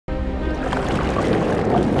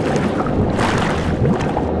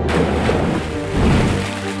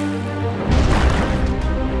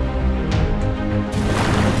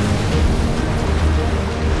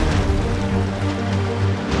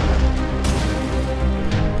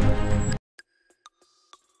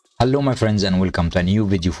Hello my friends and welcome to a new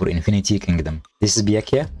video for Infinity Kingdom. This is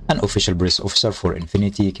Pyakia, an official press officer for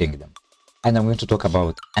Infinity Kingdom. And I'm going to talk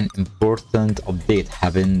about an important update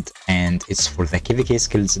happened, and it's for the KvK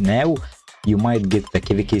skills. Now you might get the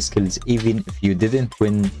KvK skills even if you didn't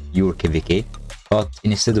win your KvK, but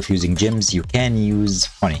instead of using gems you can use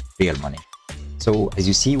money, real money. So as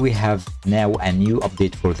you see, we have now a new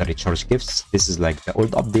update for the recharge gifts. This is like the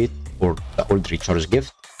old update or the old recharge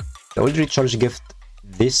gift. The old recharge gift,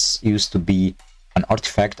 this used to be an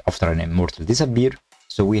artifact after an immortal disappear.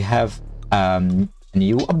 So we have a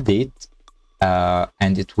new update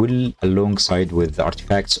and it will alongside with the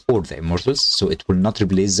artifacts or the immortals. So it will not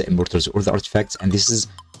replace the immortals or the artifacts, and this is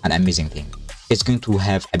an amazing thing. It's going to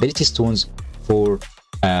have ability stones for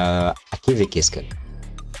a KvK skill.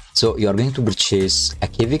 So you are going to purchase a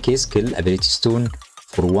KvK skill ability stone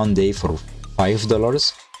for 1 day for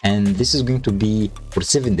 $5, and this is going to be for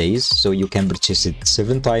 7 days, so you can purchase it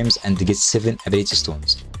 7 times and get 7 ability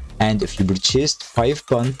stones. And if you purchased 5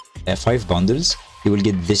 bundles, you will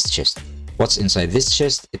get this chest. What's inside this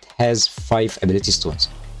chest? It has 5 ability stones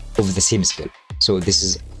of the same skill. So this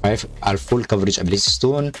is 5 are full coverage ability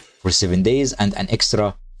stone for 7 days, and an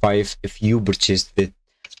extra 5 if you purchased it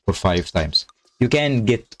for 5 times. You can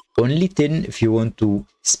get only 10 if you want to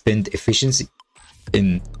spend efficiency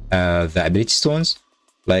in the ability stones,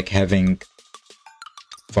 like having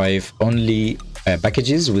 5 only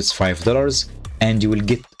packages with $5, and you will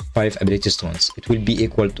get 5 ability stones. It will be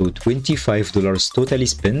equal to $25 totally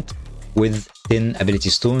spent with 10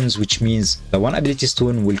 ability stones, which means the 1 ability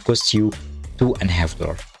stone will cost you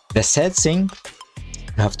 $2.50. The sad thing,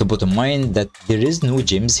 you have to put in mind that there is no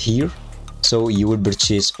gems here, so you will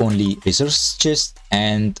purchase only resource chest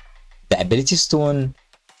and the ability stone,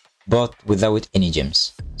 but without any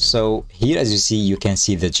gems. So here, as you see, you can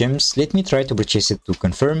see the gems. Let me try to purchase it to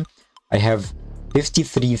confirm. I have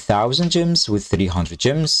 53,000 gems with 300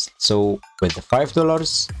 gems. So with the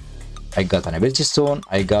 $5, I got an ability stone,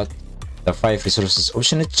 I got the 5 resources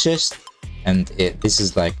optional chest, and this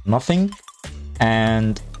is like nothing.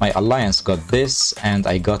 And my alliance got this, and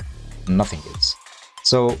I got nothing else.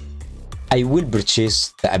 So I will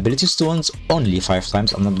purchase the ability stones only 5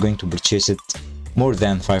 times. I'm not going to purchase it more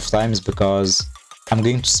than 5 times because I'm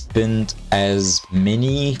going to spend as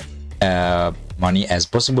many money as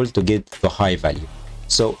possible to get the high value.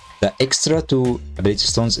 So the extra 2 ability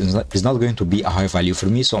stones is not going to be a high value for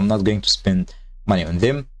me, so I'm not going to spend money on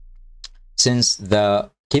them. Since the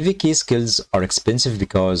KvK skills are expensive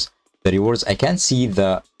because the rewards, I can't see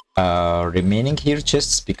the remaining here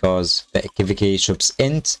chests because the KvK shops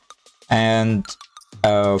end. And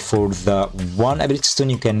for the 1 ability stone,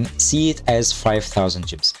 you can see it as 5,000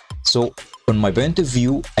 gems. So on my point of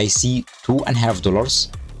view, I see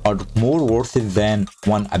 $2.50 are more worth it than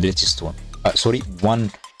 1 ability stone. Sorry,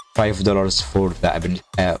 $5 for the ability.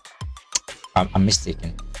 I'm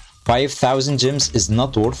mistaken. 5,000 gems is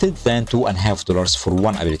not worth it than $2.50 for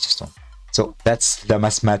 1 ability stone. So that's the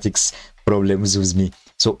mathematics problems with me.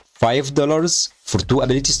 So $5 for 2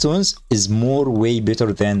 ability stones is way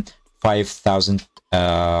better than 5,000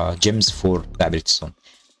 gems for the ability stone.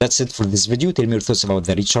 That's it for this video. Tell me your thoughts about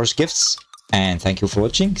the recharge gifts, and thank you for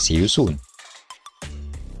watching. See you soon.